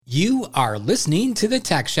You are listening to the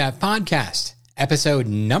Tech Chef Podcast, episode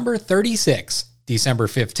number 36, December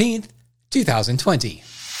 15th, 2020.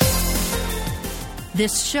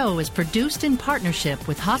 This show is produced in partnership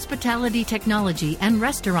with Hospitality Technology and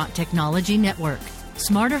Restaurant Technology Network.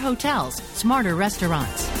 Smarter hotels, smarter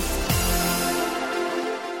restaurants.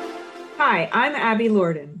 Hi, I'm Abby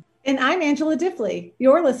Lorden. And I'm Angela Diffley.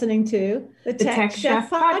 You're listening to the Tech Chef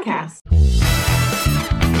Podcast.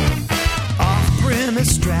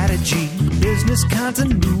 Off-premise strategy, business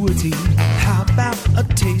continuity. How about a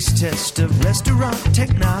taste test of restaurant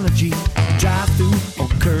technology? Drive-through or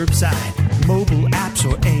curbside, mobile apps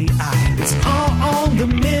or AI. It's all on the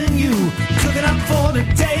menu, cooking up for the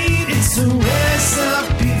date. It's a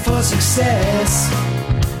recipe for success.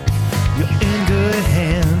 You're in good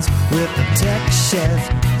hands with the Tech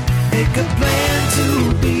Chef. Make a plan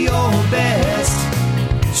to be your best.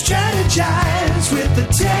 Strategize with the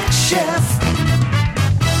Tech Chef.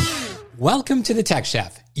 Welcome to the Tech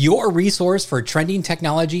Chef, your resource for trending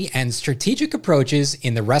technology and strategic approaches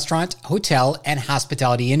in the restaurant, hotel, and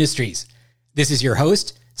hospitality industries. This is your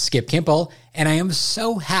host, Skip Kimple, and I am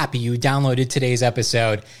so happy you downloaded today's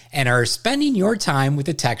episode and are spending your time with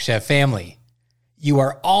the Tech Chef family. You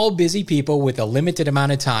are all busy people with a limited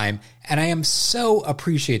amount of time, and I am so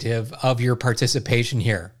appreciative of your participation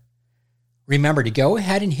here. Remember to go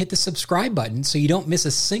ahead and hit the subscribe button so you don't miss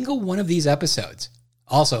a single one of these episodes.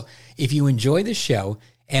 Also, if you enjoy the show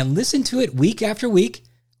and listen to it week after week,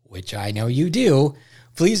 which I know you do,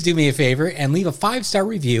 please do me a favor and leave a 5-star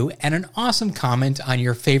review and an awesome comment on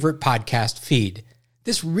your favorite podcast feed.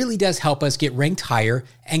 This really does help us get ranked higher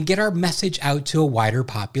and get our message out to a wider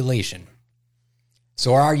population.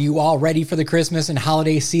 So are you all ready for the Christmas and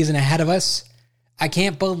holiday season ahead of us? I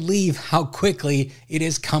can't believe how quickly it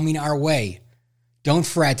is coming our way. Don't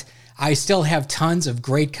fret, I still have tons of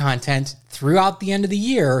great content throughout the end of the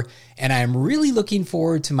year, and I'm really looking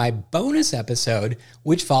forward to my bonus episode,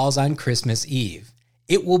 which falls on Christmas Eve.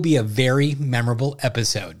 It will be a very memorable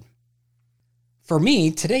episode. For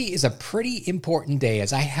me, today is a pretty important day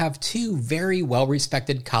as I have two very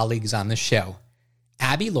well-respected colleagues on the show.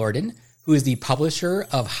 Abby Lorden, who is the publisher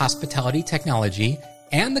of Hospitality Technology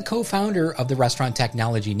and the co-founder of the Restaurant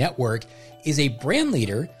Technology Network, is a brand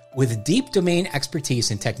leader with deep domain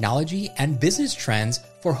expertise in technology and business trends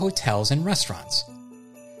for hotels and restaurants.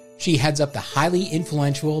 She heads up the highly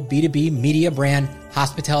influential B2B media brand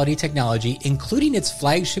Hospitality Technology, including its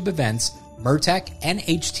flagship events, MERTEC and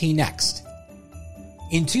HT Next.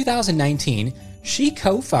 In 2019, she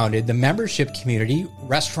co-founded the membership community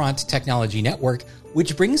Restaurant Technology Network,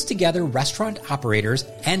 which brings together restaurant operators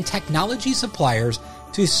and technology suppliers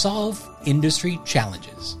to solve industry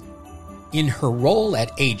challenges. In her role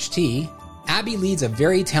at HT, Abby leads a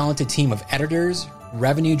very talented team of editors,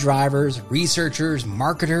 revenue drivers, researchers,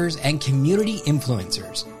 marketers, and community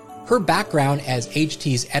influencers. Her background as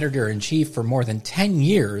HT's editor-in-chief for more than 10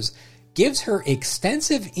 years gives her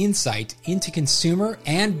extensive insight into consumer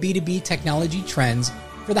and B2B technology trends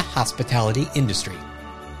for the hospitality industry.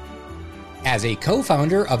 As a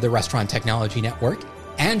co-founder of the Restaurant Technology Network,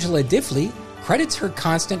 Angela Diffley credits her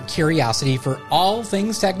constant curiosity for all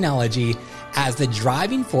things technology as the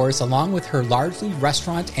driving force along with her largely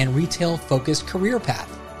restaurant and retail-focused career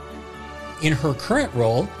path. In her current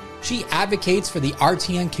role, she advocates for the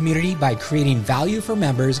RTN community by creating value for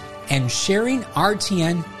members and sharing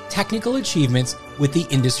RTN technical achievements with the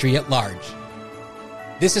industry at large.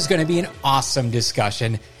 This is going to be an awesome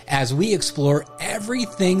discussion as we explore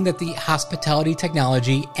everything that the Hospitality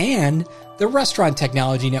Technology and the Restaurant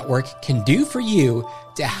Technology Network can do for you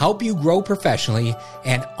to help you grow professionally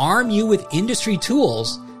and arm you with industry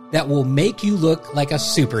tools that will make you look like a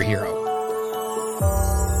superhero.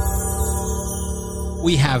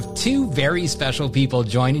 We have two very special people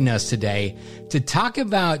joining us today to talk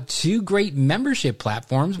about two great membership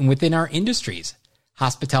platforms within our industries,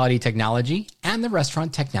 Hospitality Technology and the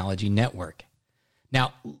Restaurant Technology Network.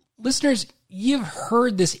 Now, listeners, you've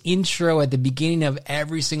heard this intro at the beginning of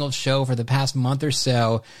every single show for the past month or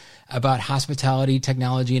so about hospitality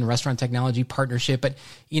technology and restaurant technology partnership, but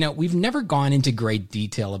we've never gone into great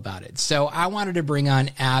detail about it. So I wanted to bring on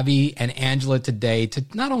Abby and Angela today to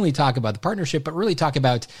not only talk about the partnership, but really talk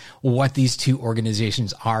about what these two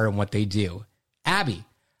organizations are and what they do. Abby,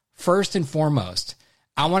 first and foremost,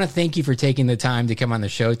 I want to thank you for taking the time to come on the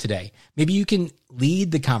show today. Maybe you can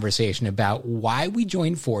lead the conversation about why we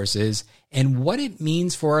joined forces and what it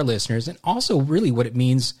means for our listeners, and also really what it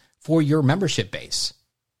means for your membership base.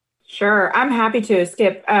 Sure. I'm happy to,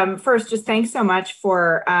 Skip. First, just thanks so much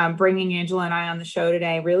for bringing Angela and I on the show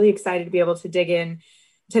today. Really excited to be able to dig in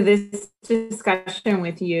to this discussion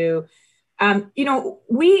with you.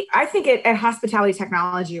 I think at Hospitality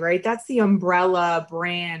Technology, right, that's the umbrella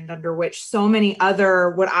brand under which so many other,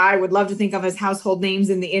 what I would love to think of as household names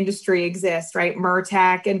in the industry exist, right?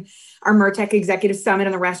 Mertech and our Mertech Executive Summit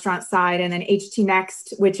on the restaurant side, and then HT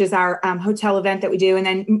Next, which is our hotel event that we do. And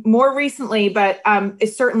then more recently, but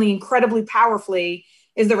is certainly incredibly powerfully,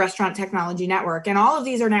 is the Restaurant Technology Network. And all of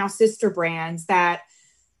these are now sister brands that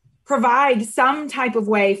provide some type of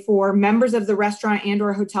way for members of the restaurant and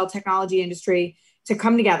or hotel technology industry to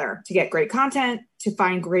come together, to get great content, to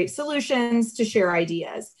find great solutions, to share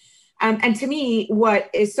ideas. And to me, what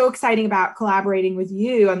is so exciting about collaborating with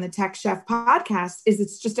you on the Tech Chef podcast is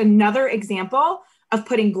it's just another example of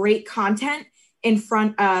putting great content in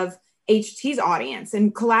front of HT's audience.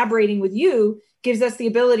 And collaborating with you gives us the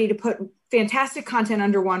ability to put fantastic content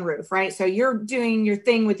under one roof, right? So you're doing your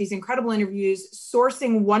thing with these incredible interviews,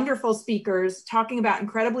 sourcing wonderful speakers, talking about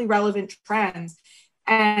incredibly relevant trends.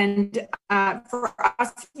 And for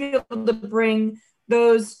us to be able to bring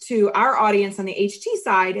those to our audience on the HT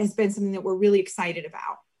side has been something that we're really excited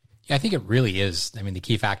about. Yeah, I think it really is. I mean, the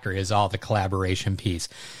key factor is all the collaboration piece,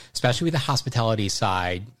 especially with the hospitality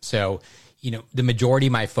side. So, the majority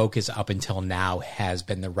of my focus up until now has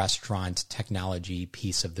been the restaurant technology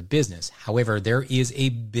piece of the business. However, there is a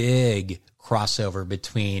big crossover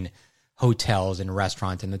between hotels and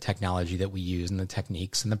restaurant and the technology that we use and the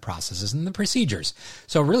techniques and the processes and the procedures.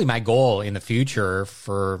 So really my goal in the future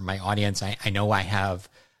for my audience, I know I have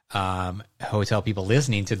hotel people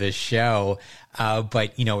listening to this show,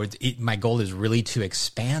 but my goal is really to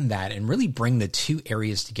expand that and really bring the two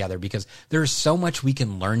areas together, because there's so much we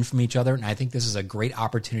can learn from each other. And I think this is a great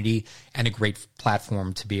opportunity and a great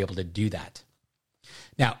platform to be able to do that.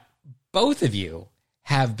 Now, both of you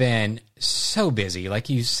have been so busy. Like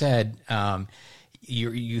you said,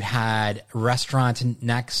 you had Restaurant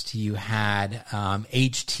Next, you had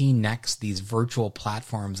HT Next, these virtual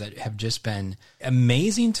platforms that have just been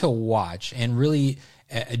amazing to watch and really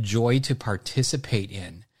a joy to participate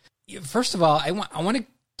in. First of all, I want to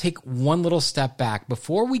take one little step back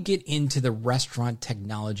before we get into the Restaurant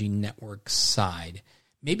Technology Network side.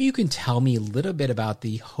 Maybe you can tell me a little bit about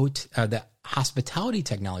the hospitality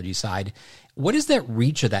technology side. What is that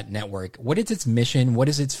reach of that network? What is its mission? What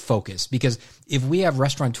is its focus? Because if we have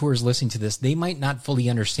restaurateurs listening to this, they might not fully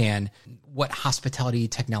understand what Hospitality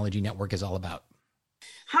Technology Network is all about.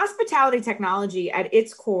 Hospitality Technology at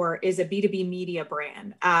its core is a B2B media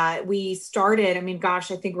brand. We started,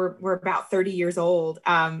 I think we're about 30 years old.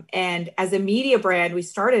 And as a media brand, we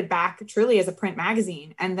started back truly as a print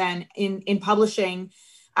magazine. And then in publishing,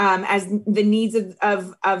 as the needs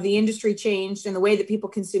of the industry changed and the way that people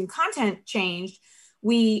consume content changed,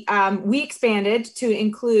 we expanded to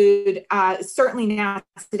include certainly now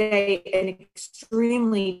today an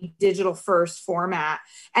extremely digital first format,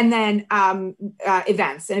 and then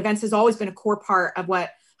events. And events has always been a core part of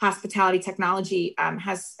what hospitality technology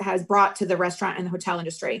has brought to the restaurant and the hotel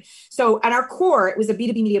industry. So at our core, it was a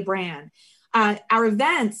B2B media brand. Our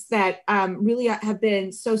events that really have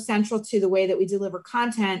been so central to the way that we deliver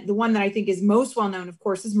content, the one that I think is most well known, of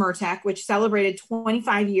course, is Mertech, which celebrated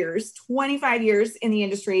 25 years in the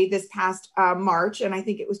industry this past March. And I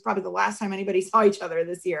think it was probably the last time anybody saw each other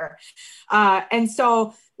this year. And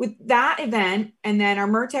so with that event, and then our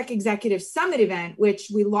Mertech Executive Summit event,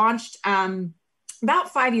 which we launched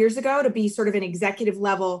about 5 years ago to be sort of an executive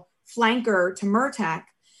level flanker to Mertech.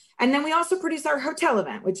 And then we also produce our hotel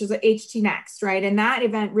event, which is a HT Next, right? And that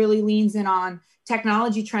event really leans in on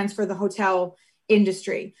technology trends for the hotel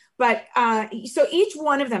industry. But so each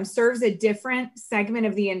one of them serves a different segment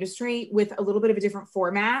of the industry with a little bit of a different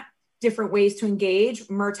format, different ways to engage.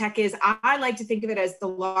 Mertech is, I like to think of it as the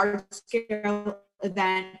large scale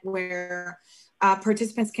event where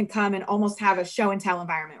participants can come and almost have a show and tell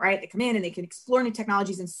environment, right? They come in and they can explore new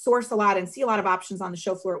technologies and source a lot and see a lot of options on the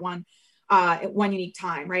show floor at one unique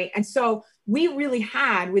time, right? And so we really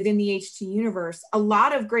had within the HT universe a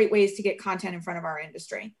lot of great ways to get content in front of our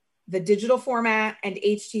industry, the digital format and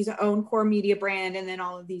HT's own core media brand, and then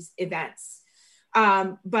all of these events.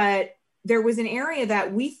 But there was an area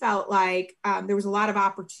that we felt like there was a lot of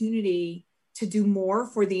opportunity to do more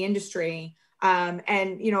for the industry.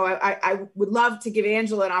 And, you know, I would love to give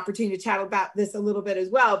Angela an opportunity to chat about this a little bit as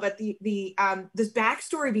well. But this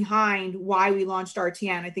backstory behind why we launched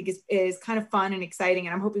RTN, I think is kind of fun and exciting.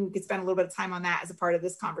 And I'm hoping we could spend a little bit of time on that as a part of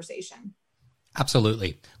this conversation.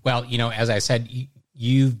 Absolutely. Well, you know, as I said,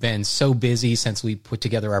 you've been so busy since we put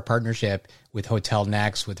together our partnership with Hotel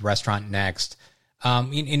Next, with Restaurant Next.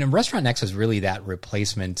 Restaurant Next is really that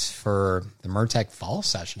replacement for the Mertech Fall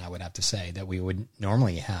Session, I would have to say, that we would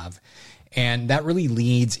normally have. And that really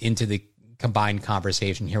leads into the combined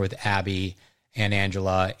conversation here with Abby and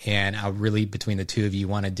Angela. And I really, between the two of you,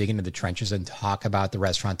 want to dig into the trenches and talk about the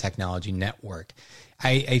Restaurant Technology Network.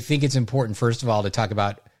 I think it's important, first of all, to talk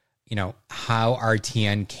about, how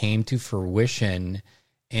RTN came to fruition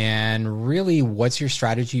and really what's your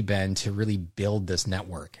strategy been to really build this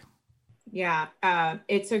network? Yeah,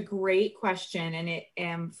 it's a great question.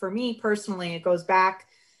 And for me personally, it goes back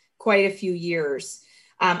quite a few years.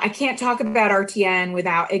 I can't talk about RTN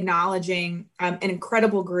without acknowledging an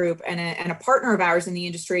incredible group and a partner of ours in the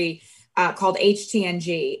industry called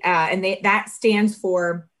HTNG. And that stands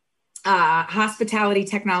for Hospitality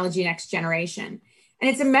Technology Next Generation. And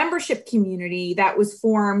it's a membership community that was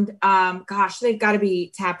formed, they've got to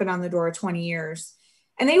be tapping on the door of 20 years.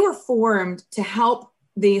 And they were formed to help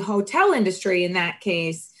the hotel industry, in that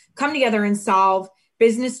case, come together and solve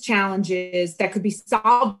business challenges that could be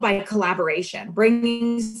solved by collaboration,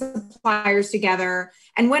 bringing suppliers together,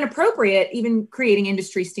 and when appropriate, even creating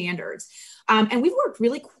industry standards. And we've worked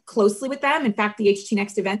really closely with them. In fact, the HT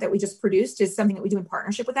Next event that we just produced is something that we do in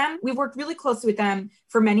partnership with them. We've worked really closely with them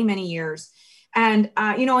for many, many years. And,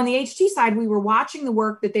 on the HT side, we were watching the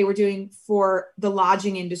work that they were doing for the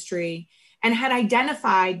lodging industry and had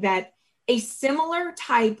identified that a similar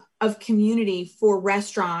type of community for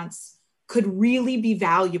restaurants could really be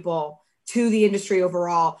valuable to the industry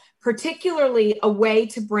overall, particularly a way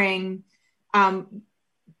to bring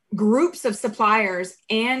groups of suppliers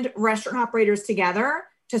and restaurant operators together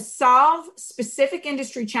to solve specific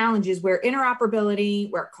industry challenges where interoperability,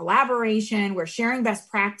 where collaboration, where sharing best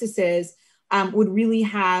practices would really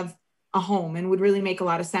have a home and would really make a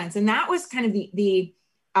lot of sense. And that was kind of the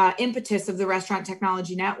impetus of the Restaurant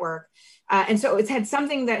Technology Network. And so it's had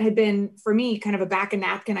something that had been, for me, kind of a back of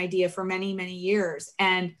napkin idea for many, many years.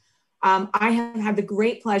 And I have had the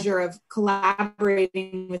great pleasure of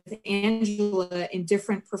collaborating with Angela in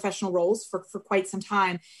different professional roles for quite some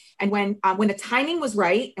time. And when the timing was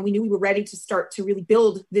right, and we knew we were ready to start to really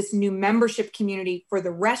build this new membership community for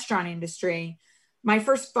the restaurant industry, my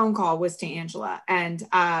first phone call was to Angela. And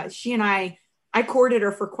she and I courted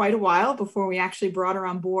her for quite a while before we actually brought her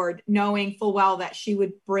on board, knowing full well that she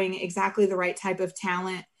would bring exactly the right type of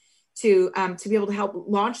talent to be able to help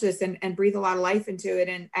launch this and breathe a lot of life into it.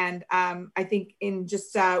 And I think in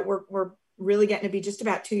just, we're really getting to be just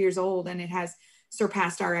about 2 years old, and it has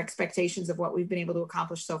surpassed our expectations of what we've been able to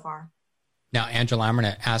accomplish so far. Now, Angela, I'm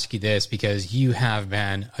going to ask you this because you have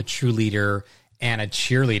been a true leader and a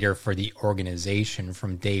cheerleader for the organization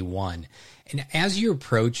from day one. And as you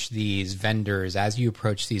approach these vendors, as you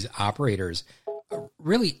approach these operators,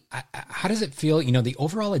 really, how does it feel? The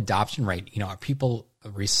overall adoption rate, are people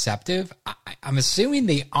receptive? I'm assuming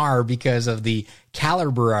they are because of the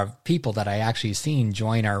caliber of people that I actually seen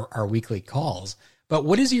join our weekly calls. But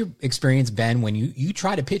what has your experience been when you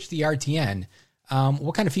try to pitch the RTN?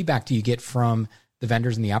 What kind of feedback do you get from the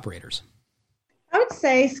vendors and the operators? I would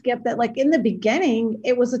say, Skip, that like in the beginning,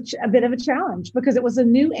 it was a bit of a challenge because it was a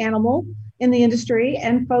new animal in the industry,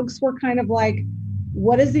 and folks were kind of like,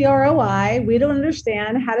 what is the ROI? We don't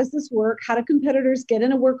understand. How does this work? How do competitors get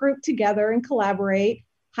in a work group together and collaborate?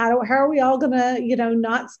 How are we all going to,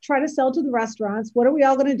 not try to sell to the restaurants? What are we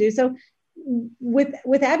all going to do? So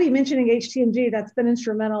with Abby mentioning HTNG, that's been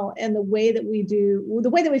instrumental in the way that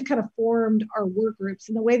we've kind of formed our work groups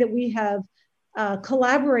and the way that we have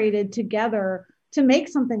collaborated together to make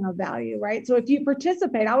something of value, right? So if you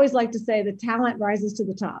participate, I always like to say the talent rises to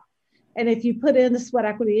the top. And if you put in the sweat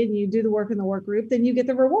equity and you do the work in the work group, then you get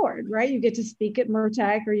the reward, right? You get to speak at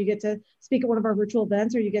MERTEC, or you get to speak at one of our virtual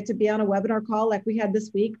events, or you get to be on a webinar call like we had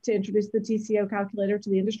this week to introduce the TCO calculator to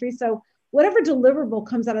the industry. So whatever deliverable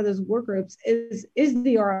comes out of those work groups is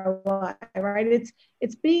the ROI, right?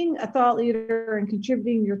 It's being a thought leader and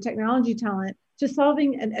contributing your technology talent to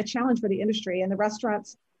solving a challenge for the industry. And the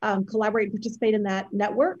restaurants collaborate and participate in that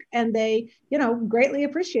network, and they, greatly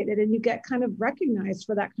appreciate it. And you get kind of recognized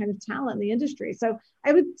for that kind of talent in the industry. So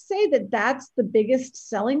I would say that that's the biggest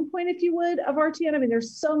selling point, if you would, of RTN. I mean,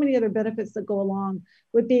 there's so many other benefits that go along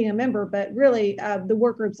with being a member, but really the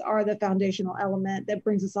work groups are the foundational element that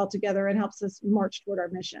brings us all together and helps us march toward our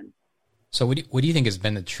mission. So what do you think has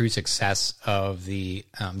been the true success of the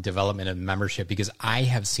development of membership? Because I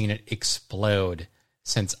have seen it explode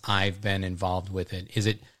since I've been involved with it. Is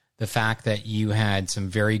it the fact that you had some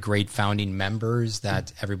very great founding members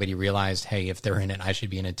that everybody realized, hey, if they're in it, I should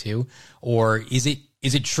be in it too? Or is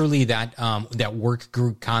it truly that that work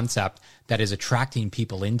group concept that is attracting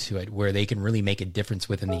people into it, where they can really make a difference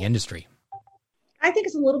within the industry? I think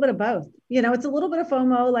it's a little bit of both. It's a little bit of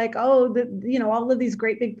FOMO, like, all of these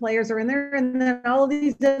great big players are in there, and then all of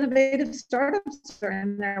these innovative startups are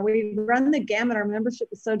in there. We run the gamut. Our membership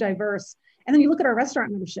is so diverse. And then you look at our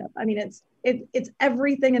restaurant membership. I mean, it's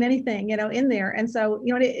everything and anything, in there. And so,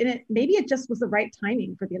 maybe it just was the right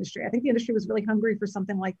timing for the industry. I think the industry was really hungry for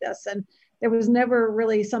something like this. And there was never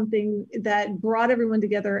really something that brought everyone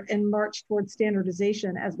together and marched towards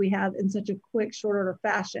standardization as we have in such a quick, short order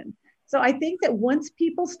fashion. So I think that once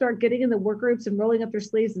people start getting in the work groups and rolling up their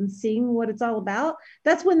sleeves and seeing what it's all about,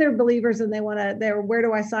 that's when they're believers and they're where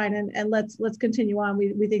do I sign? And let's continue on.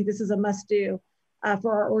 We think this is a must do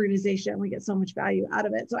for our organization. We get so much value out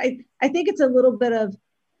of it. So I think it's a little bit of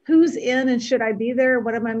who's in and should I be there?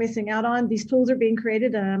 What am I missing out on? These tools are being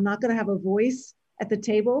created and I'm not going to have a voice at the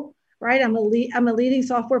table, right? I'm a leading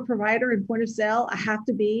software provider in point of sale. I have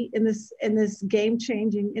to be in this game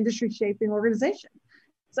changing, industry shaping organization.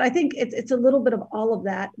 So I think it's a little bit of all of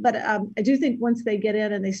that. But I do think once they get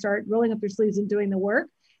in and they start rolling up their sleeves and doing the work,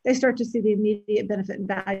 they start to see the immediate benefit and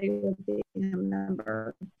value of being a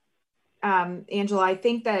member. Angela, I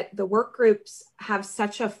think that the work groups have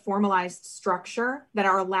such a formalized structure that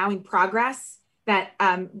are allowing progress that,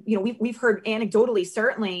 we've heard anecdotally,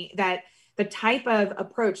 certainly, that the type of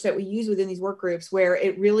approach that we use within these work groups, where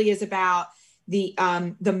it really is about the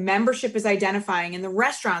membership is identifying and the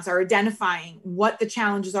restaurants are identifying what the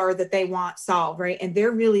challenges are that they want solved, right? And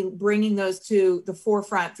they're really bringing those to the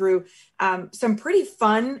forefront through some pretty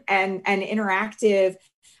fun and interactive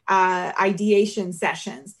ideation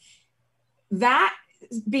sessions. That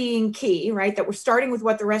being key, right? That we're starting with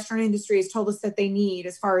what the restaurant industry has told us that they need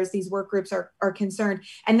as far as these work groups are concerned,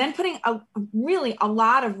 and then putting a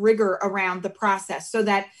lot of rigor around the process so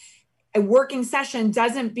that a working session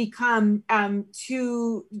doesn't become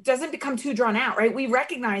too drawn out, right? We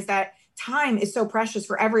recognize that time is so precious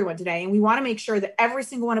for everyone today, and we want to make sure that every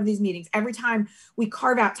single one of these meetings, every time we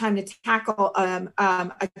carve out time to tackle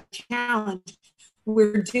a challenge,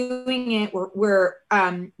 we're doing it. We're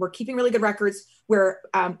keeping really good records. We're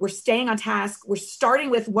staying on task. We're starting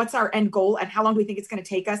with what's our end goal and how long do we think it's going to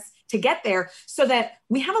take us to get there, so that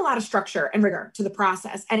we have a lot of structure and rigor to the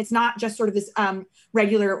process, and it's not just sort of this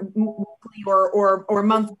regular weekly or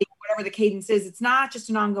monthly, whatever the cadence is. It's not just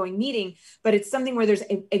an ongoing meeting, but it's something where there's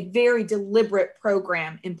a very deliberate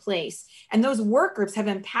program in place, and those work groups have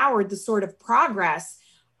empowered the sort of progress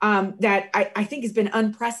that I think has been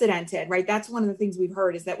unprecedented, right? That's one of the things we've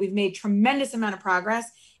heard, is that we've made tremendous amount of progress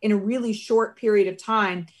in a really short period of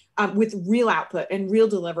time with real output and real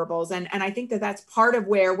deliverables. And I think that that's part of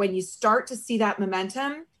where, when you start to see that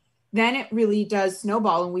momentum, then it really does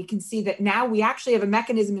snowball. And we can see that now we actually have a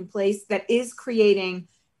mechanism in place that is creating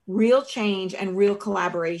real change and real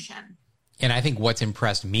collaboration. And I think what's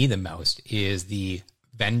impressed me the most is the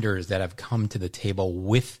vendors that have come to the table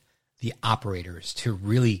with the operators to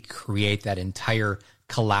really create that entire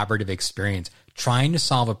collaborative experience, trying to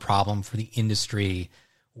solve a problem for the industry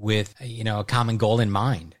with, a common goal in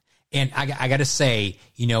mind. And I got to say,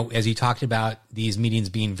 as you talked about these meetings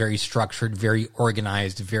being very structured, very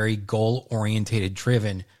organized, very goal-orientated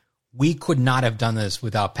driven, we could not have done this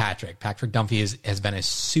without Patrick. Patrick Dunphy has been a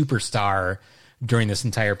superstar during this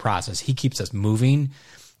entire process. He keeps us moving.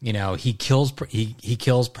 He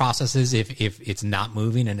kills processes if it's not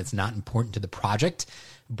moving and it's not important to the project.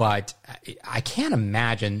 But I can't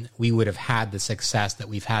imagine we would have had the success that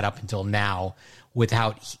we've had up until now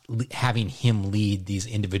without having him lead these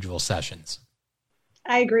individual sessions.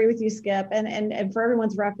 I agree with you, Skip. And for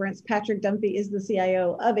everyone's reference, Patrick Dunphy is the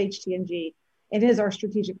CIO of HT&G and is our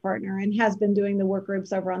strategic partner, and has been doing the work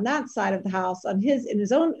groups over on that side of the house inside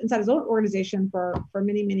his own organization for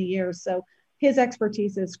many, many years. So his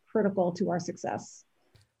expertise is critical to our success.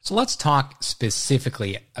 So let's talk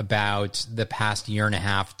specifically about the past year and a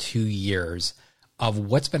half, 2 years of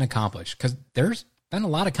what's been accomplished, because there's been a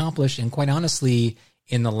lot accomplished. And quite honestly,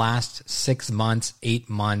 in the last 6 months, 8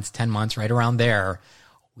 months, 10 months, right around there,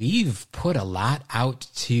 we've put a lot out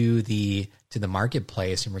to the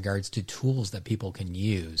marketplace in regards to tools that people can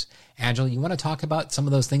use. Angela, you want to talk about some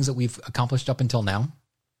of those things that we've accomplished up until now?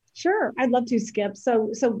 Sure, I'd love to, Skip.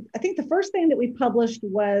 So I think the first thing that we published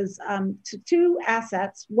was two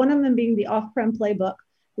assets, one of them being the Off-Prem Playbook,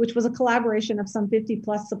 which was a collaboration of some 50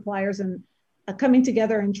 plus suppliers and coming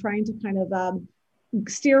together and trying to kind of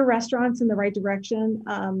steer restaurants in the right direction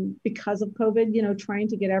because of COVID, trying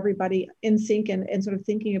to get everybody in sync and sort of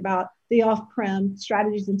thinking about the off-prem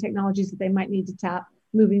strategies and technologies that they might need to tap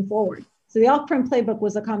moving forward. So the Off-Prem Playbook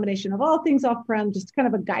was a combination of all things off-prem, just kind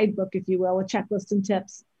of a guidebook, if you will, a checklist and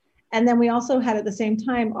tips. And then we also had at the same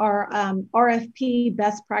time our RFP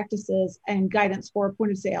best practices and guidance for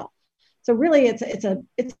point of sale. So really it's an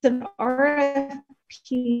RFP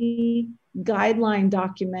RFP guideline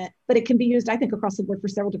document, but it can be used, I think, across the board for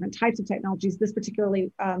several different types of technologies. This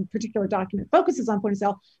particular document focuses on point of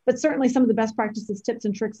sale, but certainly some of the best practices, tips,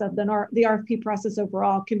 and tricks of the RFP process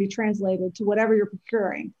overall can be translated to whatever you're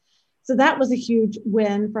procuring. So that was a huge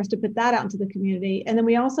win for us to put that out into the community. And then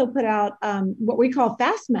we also put out what we call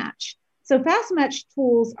Fast Match. So Fast Match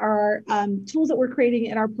tools are tools that we're creating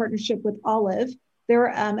in our partnership with Olive. They're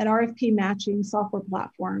an RFP matching software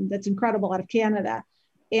platform that's incredible out of Canada.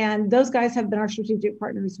 And those guys have been our strategic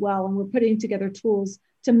partner as well. And we're putting together tools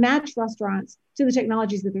to match restaurants to the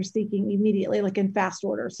technologies that they're seeking immediately, like in fast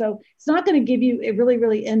order. So it's not going to give you a really,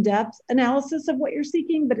 really in-depth analysis of what you're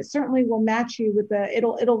seeking, but it certainly will match you with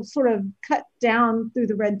it'll sort of cut down through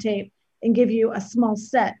the red tape and give you a small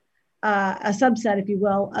set, a subset, if you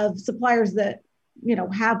will, of suppliers that,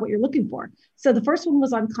 have what you're looking for. So the first one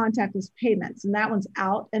was on contactless payments, and that one's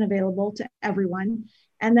out and available to everyone.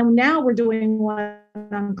 And then now we're doing one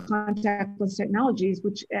on contactless technologies,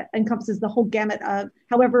 which encompasses the whole gamut of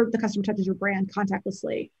however the customer touches your brand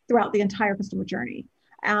contactlessly throughout the entire customer journey.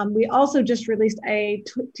 We also just released a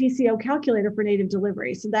TCO calculator for native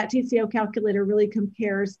delivery. So that TCO calculator really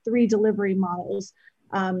compares 3 delivery models.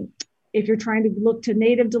 If you're trying to look to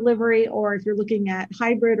native delivery, or if you're looking at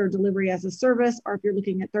hybrid or delivery as a service, or if you're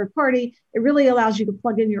looking at third party, it really allows you to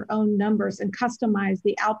plug in your own numbers and customize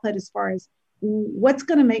the output as far as what's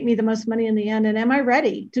going to make me the most money in the end, and am I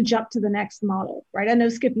ready to jump to the next model, right? I know,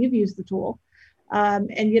 Skip, you've used the tool,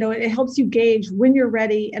 and it helps you gauge when you're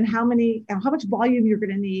ready and how much volume you're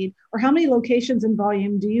going to need, or how many locations and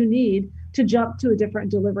volume do you need to jump to a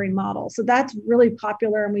different delivery model. So that's really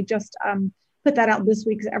popular, and we just put that out this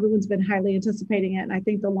week because everyone's been highly anticipating it, and I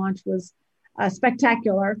think the launch was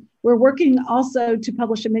spectacular. We're working also to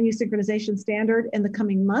publish a menu synchronization standard in the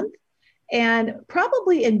coming month. And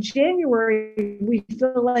probably in January, we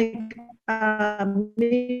feel like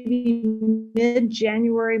maybe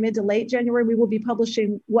mid-January, mid to late January, we will be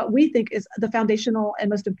publishing what we think is the foundational and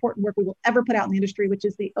most important work we will ever put out in the industry, which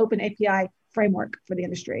is the Open API framework for the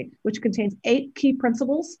industry, which contains 8 key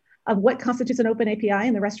principles of what constitutes an open API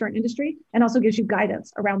in the restaurant industry, and also gives you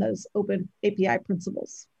guidance around those open API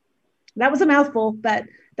principles. That was a mouthful, but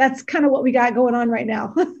that's kind of what we got going on right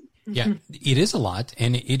now. Yeah, it is a lot.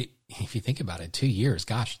 And if you think about it, 2 years,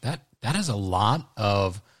 gosh, that is a lot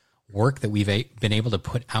of work that we've been able to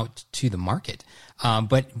put out to the market.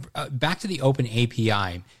 But back to the Open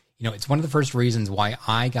API, it's one of the first reasons why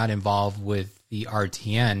I got involved with the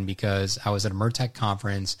RTN, because I was at a MERTEC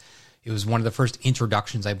conference. It was one of the first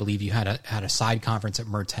introductions. I believe you had a side conference at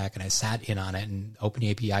MERTEC, and I sat in on it, and Open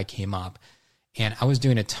API came up. And I was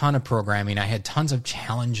doing a ton of programming. I had tons of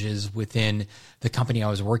challenges within the company I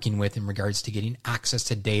was working with in regards to getting access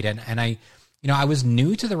to data. And I was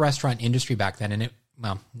new to the restaurant industry back then, and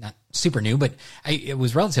not super new, but it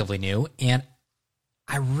was relatively new. And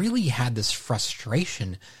I really had this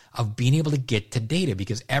frustration of being able to get to data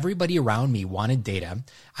because everybody around me wanted data.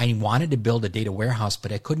 I wanted to build a data warehouse,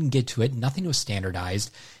 but I couldn't get to it. Nothing was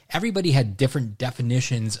standardized. Everybody had different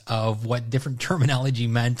definitions of what different terminology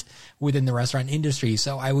meant within the restaurant industry.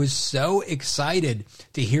 So I was so excited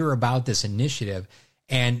to hear about this initiative,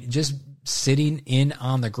 and just sitting in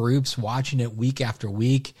on the groups, watching it week after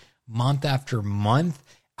week, month after month.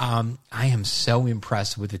 I am so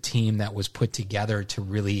impressed with the team that was put together to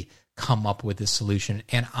really come up with this solution.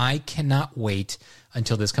 And I cannot wait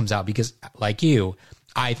until this comes out because, like you,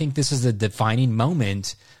 I think this is a defining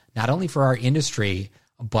moment, not only for our industry,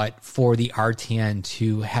 but for the RTN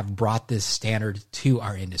to have brought this standard to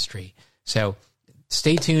our industry. So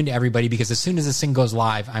stay tuned, everybody, because as soon as this thing goes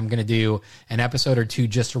live, I'm going to do an episode or 2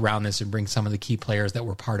 just around this and bring some of the key players that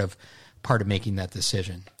were part of making that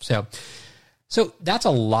decision. So that's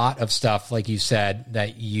a lot of stuff, like you said,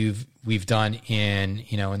 that we've done in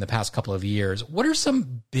the past couple of years. What are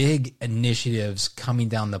some big initiatives coming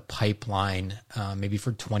down the pipeline, maybe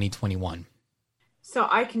for 2021? So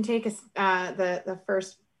I can take the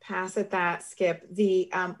first pass at that, Skip. The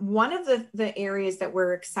one of the areas that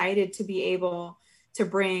we're excited to be able to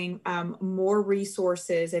bring more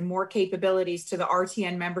resources and more capabilities to the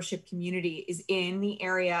RTN membership community is in the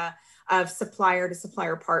area of supplier to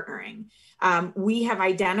supplier partnering. We have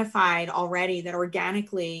identified already that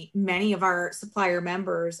organically many of our supplier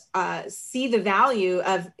members see the value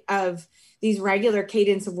of these regular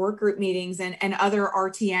cadence of work group meetings and other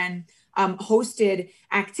RTN hosted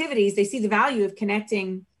activities. They see the value of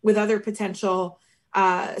connecting with other potential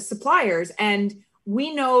suppliers. And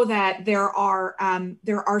we know that there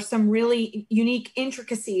are some really unique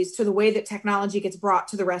intricacies to the way that technology gets brought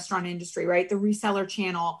to the restaurant industry, right? The reseller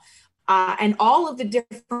channel, and all of the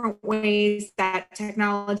different ways that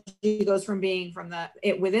technology goes from being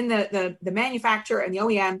within the manufacturer and the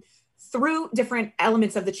OEM through different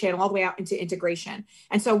elements of the channel all the way out into integration.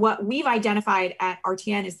 And so what we've identified at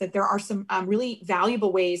RTN is that there are some really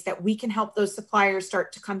valuable ways that we can help those suppliers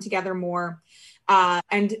start to come together more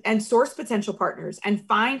and source potential partners and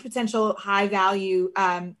find potential high value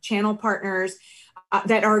channel partners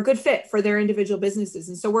that are a good fit for their individual businesses.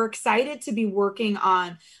 And so we're excited to be working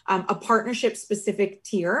on a partnership specific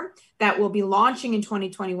tier that will be launching in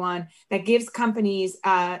 2021 that gives companies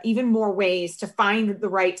even more ways to find the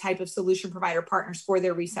right type of solution provider partners for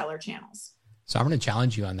their reseller channels. So I'm going to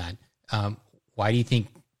challenge you on that. Why do you think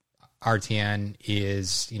RTN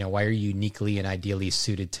is, why are you uniquely and ideally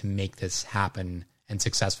suited to make this happen and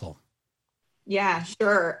successful? Yeah,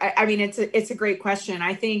 sure. I mean, it's a great question.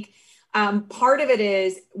 I think part of it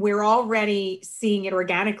is we're already seeing it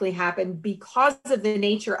organically happen because of the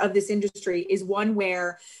nature of this industry is one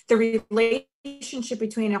where the relationship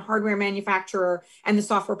between a hardware manufacturer and the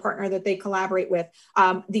software partner that they collaborate with,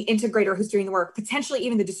 the integrator who's doing the work, potentially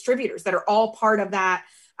even the distributors that are all part of that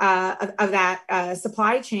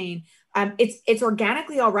supply chain. It's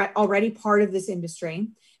organically already part of this industry.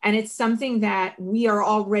 And it's something that we are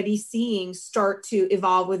already seeing start to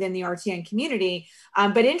evolve within the RTN community.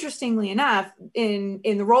 But interestingly enough, in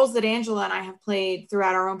the roles that Angela and I have played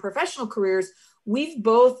throughout our own professional careers, we've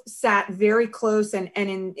both sat very close and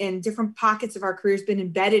in different pockets of our careers been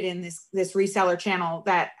embedded in this reseller channel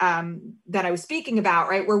that I was speaking about,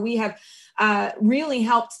 right? Where we have really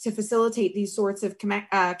helped to facilitate these sorts of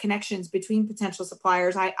connections between potential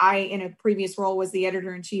suppliers. I, in a previous role, was the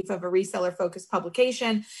editor-in-chief of a reseller-focused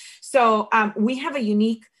publication. So we have a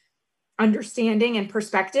unique understanding and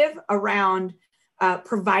perspective around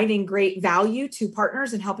providing great value to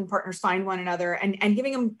partners and helping partners find one another and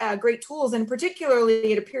giving them great tools. And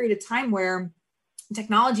particularly at a period of time where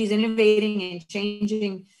technology is innovating and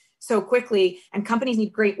changing so quickly, and companies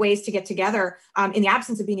need great ways to get together in the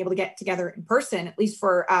absence of being able to get together in person, at least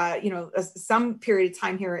for some period of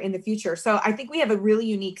time here in the future. So I think we have a really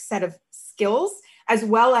unique set of skills, as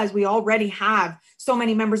well as we already have so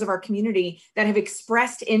many members of our community that have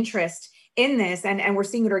expressed interest in this, and we're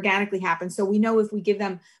seeing it organically happen. So we know if we give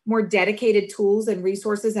them more dedicated tools and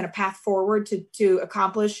resources and a path forward to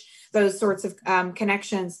accomplish those sorts of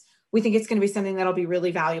connections, we think it's going to be something that'll be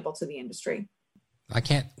really valuable to the industry. I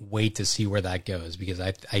can't wait to see where that goes, because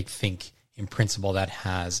I think in principle that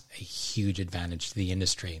has a huge advantage to the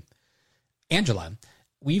industry. Angela,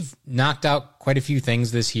 we've knocked out quite a few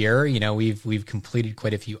things this year. We've completed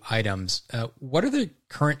quite a few items. What are the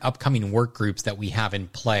current upcoming work groups that we have in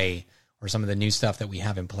play, or some of the new stuff that we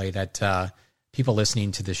have in play that people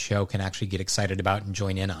listening to the show can actually get excited about and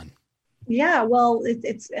join in on? Yeah, well,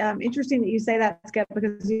 it's interesting that you say that, Skip,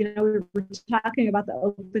 because we were talking about the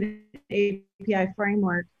Open API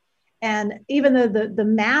framework, and even though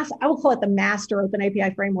I will call it the master Open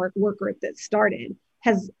API framework work group that started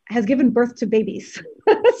has given birth to babies.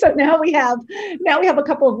 So now we have a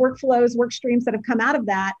couple of workflows, work streams that have come out of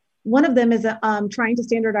that. One of them is trying to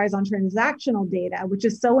standardize on transactional data, which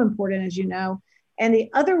is so important, as you know. And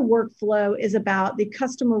the other workflow is about the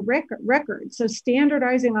customer record. So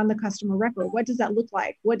standardizing on the customer record. What does that look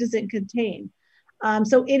like? What does it contain?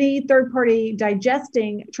 So any third party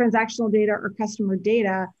digesting transactional data or customer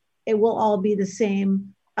data, it will all be the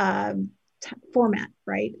same format,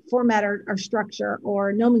 right? Format or structure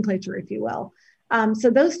or nomenclature, if you will.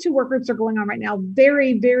 So those two work groups are going on right now.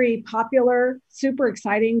 Very, very popular, super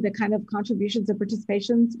exciting, the kind of contributions and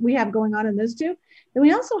participations we have going on in those two. Then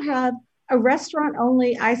we also have a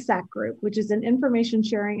restaurant-only ISAC group, which is an information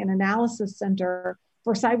sharing and analysis center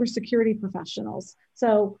for cybersecurity professionals.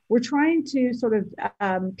 So we're trying to sort of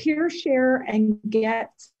peer share and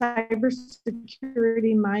get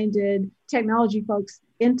cybersecurity-minded technology folks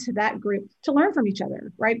into that group to learn from each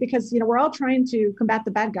other, right? Because we're all trying to combat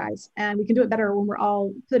the bad guys, and we can do it better when we're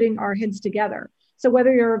all putting our heads together. So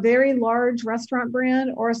whether you're a very large restaurant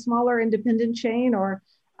brand or a smaller independent chain or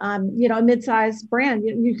a mid-sized brand,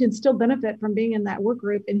 you can still benefit from being in that work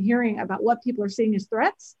group and hearing about what people are seeing as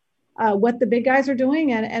threats, what the big guys are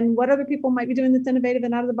doing, and what other people might be doing that's innovative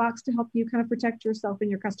and out of the box to help you kind of protect yourself and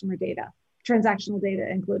your customer data, transactional data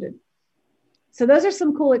included. So those are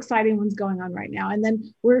some cool, exciting ones going on right now. And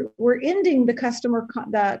then we're ending the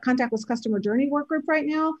contactless customer journey work group right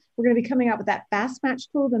now. We're going to be coming out with that fast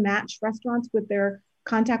match tool to match restaurants with their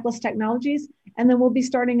contactless technologies. And then we'll be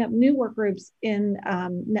starting up new work groups in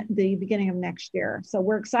the beginning of next year. So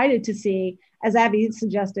we're excited to see, as Abby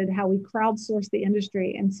suggested, how we crowdsource the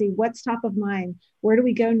industry and see what's top of mind. Where do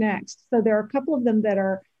we go next? So there are a couple of them that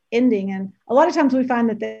are ending. And a lot of times we find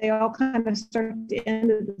that they all kind of start to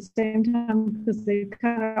end at the same time because they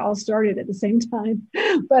kind of all started at the same time.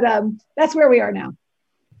 But that's where we are now.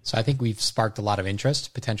 So I think we've sparked a lot of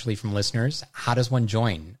interest potentially from listeners. How does one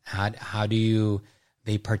join? How do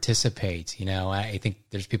they participate? You know, I think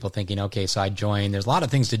there's people thinking, okay, so I join. There's a lot of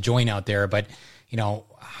things to join out there, but you know,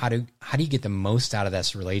 how do you get the most out of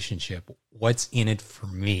this relationship? What's in it for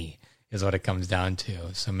me is what it comes down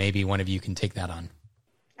to. So maybe one of you can take that on.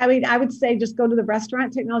 I mean, I would say just go to the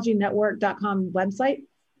restauranttechnologynetwork.com website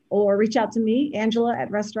or reach out to me, Angela at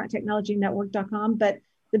restauranttechnologynetwork.com. But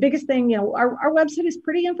the biggest thing, you know, our website is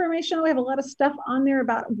pretty informational. We have a lot of stuff on there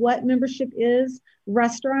about what membership is.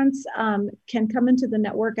 Restaurants can come into the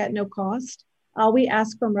network at no cost. All we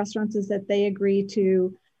ask from restaurants is that they agree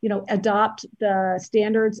to, you know, adopt the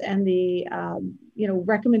standards and the, you know,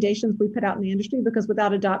 recommendations we put out in the industry, because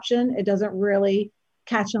without adoption, it doesn't really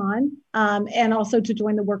catch on. And also to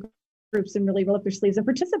join the work groups and really roll up their sleeves and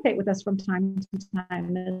participate with us from time to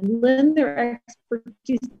time and lend their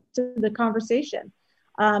expertise to the conversation.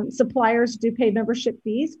 Suppliers do pay membership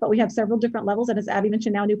fees, but we have several different levels. And as Abby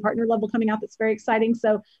mentioned, now a new partner level coming out that's very exciting.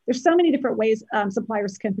 So there's so many different ways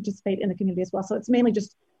suppliers can participate in the community as well. So it's mainly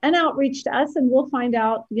just an outreach to us, and we'll find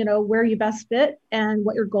out, you know, where you best fit and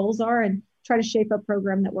what your goals are and try to shape a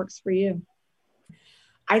program that works for you.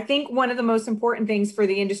 I think one of the most important things for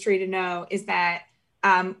the industry to know is that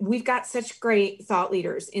we've got such great thought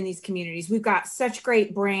leaders in these communities. We've got such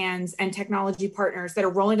great brands and technology partners that are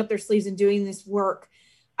rolling up their sleeves and doing this work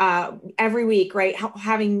every week, right?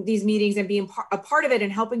 Having these meetings and being a part of it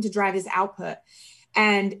and helping to drive this output.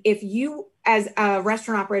 And if you as a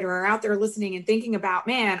restaurant operator are out there listening and thinking about,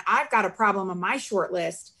 man, I've got a problem on my short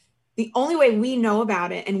list, the only way we know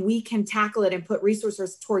about it and we can tackle it and put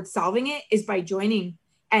resources towards solving it is by joining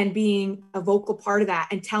and being a vocal part of that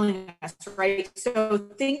and telling us, right? So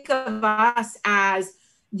think of us as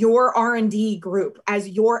your R&D group, as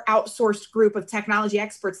your outsourced group of technology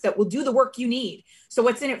experts that will do the work you need. So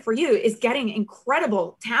what's in it for you is getting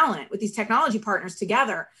incredible talent with these technology partners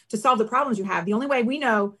together to solve the problems you have. The only way we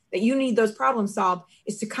know that you need those problems solved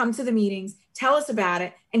is to come to the meetings, tell us about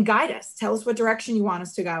it, and guide us. Tell us what direction you want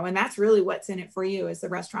us to go. And that's really what's in it for you as the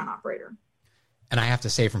restaurant operator. And I have to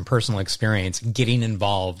say from personal experience, getting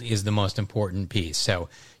involved is the most important piece. So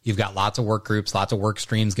you've got lots of work groups, lots of work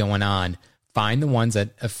streams going on. Find the ones that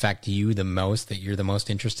affect you the most, that you're the most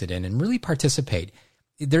interested in, and really participate.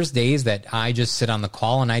 There's days that I just sit on the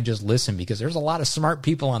call and I just listen, because there's a lot of smart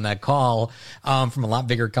people on that call from a lot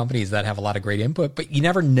bigger companies that have a lot of great input, but you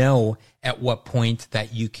never know at what point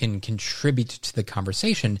that you can contribute to the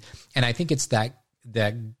conversation. And I think it's that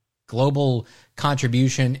global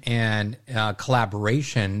contribution and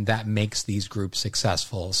collaboration that makes these groups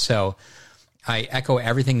successful. So I echo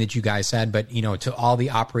everything that you guys said, but you know, to all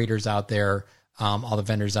the operators out there, all the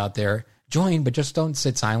vendors out there, join, but just don't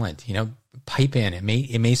sit silent. You know, pipe in. It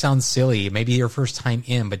may sound silly. It may be your first time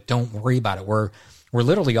in, but don't worry about it. We're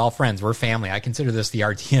literally all friends. We're family. I consider this the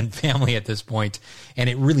RTN family at this point, and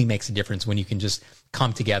it really makes a difference when you can just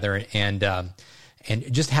come together and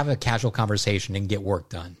just have a casual conversation and get work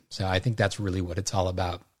done. So I think that's really what it's all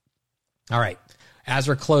about. All right. As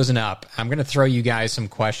we're closing up, I'm going to throw you guys some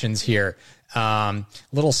questions here.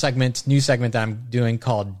 Little segment, new segment that I'm doing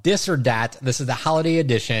called Dis or Dat. This is the holiday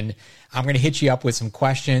edition. I'm going to hit you up with some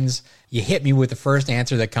questions. You hit me with the first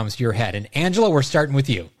answer that comes to your head. And Angela, we're starting with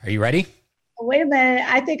you. Are you ready? Wait a minute.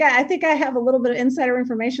 I think I have a little bit of insider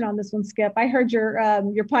information on this one, Skip. I heard your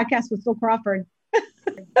podcast with Phil Crawford.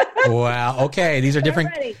 Wow. Okay. These are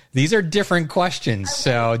different questions.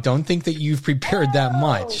 So don't think that you've prepared that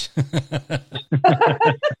much.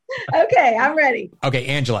 Okay. I'm ready. Okay.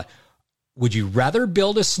 Angela, would you rather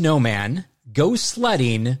build a snowman, go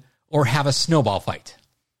sledding, or have a snowball fight?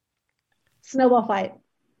 Snowball fight.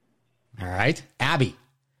 All right. Abby,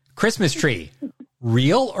 Christmas tree,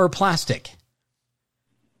 real or plastic?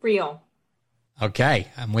 Real. Okay.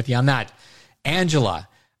 I'm with you on that. Angela,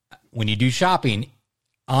 when you do shopping,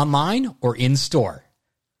 online or in store?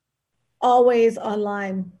 Always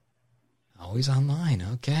online. Always online.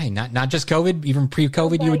 Okay. Not just COVID, even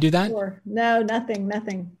pre-COVID, you would do that? Sure. No,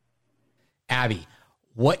 nothing. Abby,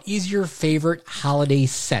 what is your favorite holiday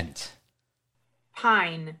scent?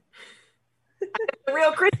 Pine. The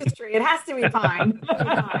real Christmas tree. It has to be pine.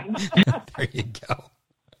 There you go.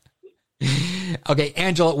 Okay,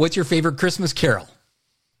 Angela, what's your favorite Christmas carol?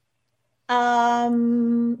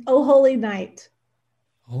 Oh Holy Night.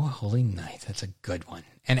 Oh Holy Night. That's a good one.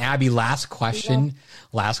 And Abby, last question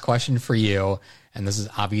for you. And this is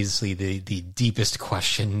obviously the deepest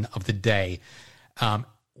question of the day.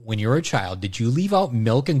 When you were a child, did you leave out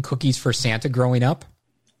milk and cookies for Santa growing up?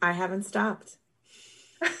 I haven't stopped.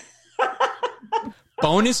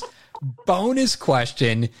 Bonus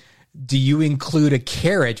question. Do you include a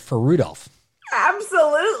carrot for Rudolph?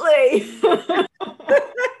 Absolutely.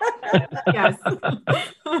 Yes.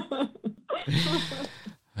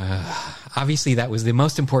 Obviously, that was the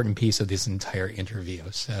most important piece of this entire interview.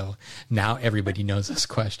 So now everybody knows those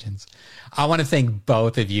questions. I want to thank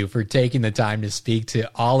both of you for taking the time to speak to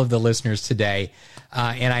all of the listeners today.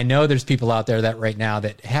 And I know there's people out there that right now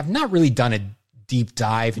that have not really done a deep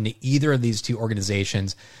dive into either of these two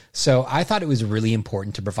organizations. So I thought it was really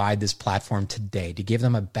important to provide this platform today to give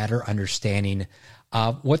them a better understanding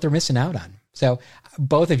of what they're missing out on. So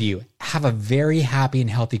both of you have a very happy and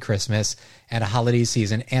healthy Christmas and a holiday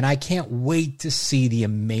season. And I can't wait to see the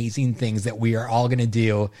amazing things that we are all going to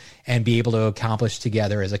do and be able to accomplish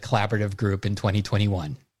together as a collaborative group in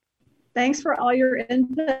 2021. Thanks for all your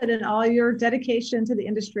input and all your dedication to the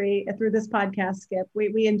industry through this podcast, Skip.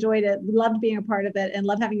 We enjoyed it. We loved being a part of it and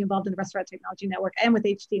love having you involved in the Restaurant Technology Network and with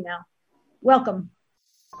HT now. Welcome.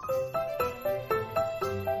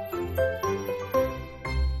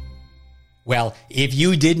 Well, if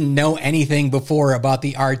you didn't know anything before about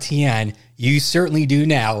the RTN, you certainly do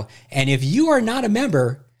now. And if you are not a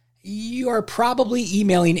member, you are probably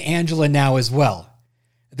emailing Angela now as well.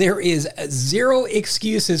 There is zero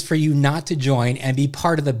excuses for you not to join and be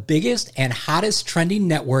part of the biggest and hottest trending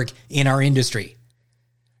network in our industry.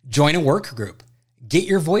 Join a work group, get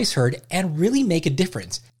your voice heard, and really make a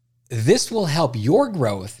difference. This will help your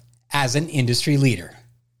growth as an industry leader.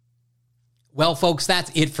 Well, folks,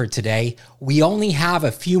 that's it for today. We only have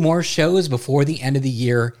a few more shows before the end of the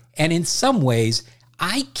year, and in some ways,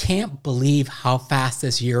 I can't believe how fast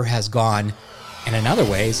this year has gone. And in other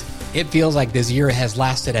ways, it feels like this year has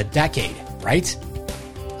lasted a decade, right?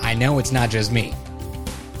 I know it's not just me.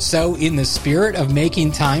 So in the spirit of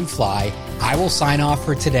making time fly, I will sign off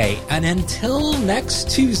for today. And until next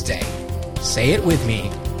Tuesday, say it with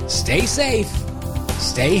me, stay safe,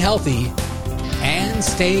 stay healthy, and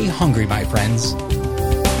stay hungry, my friends.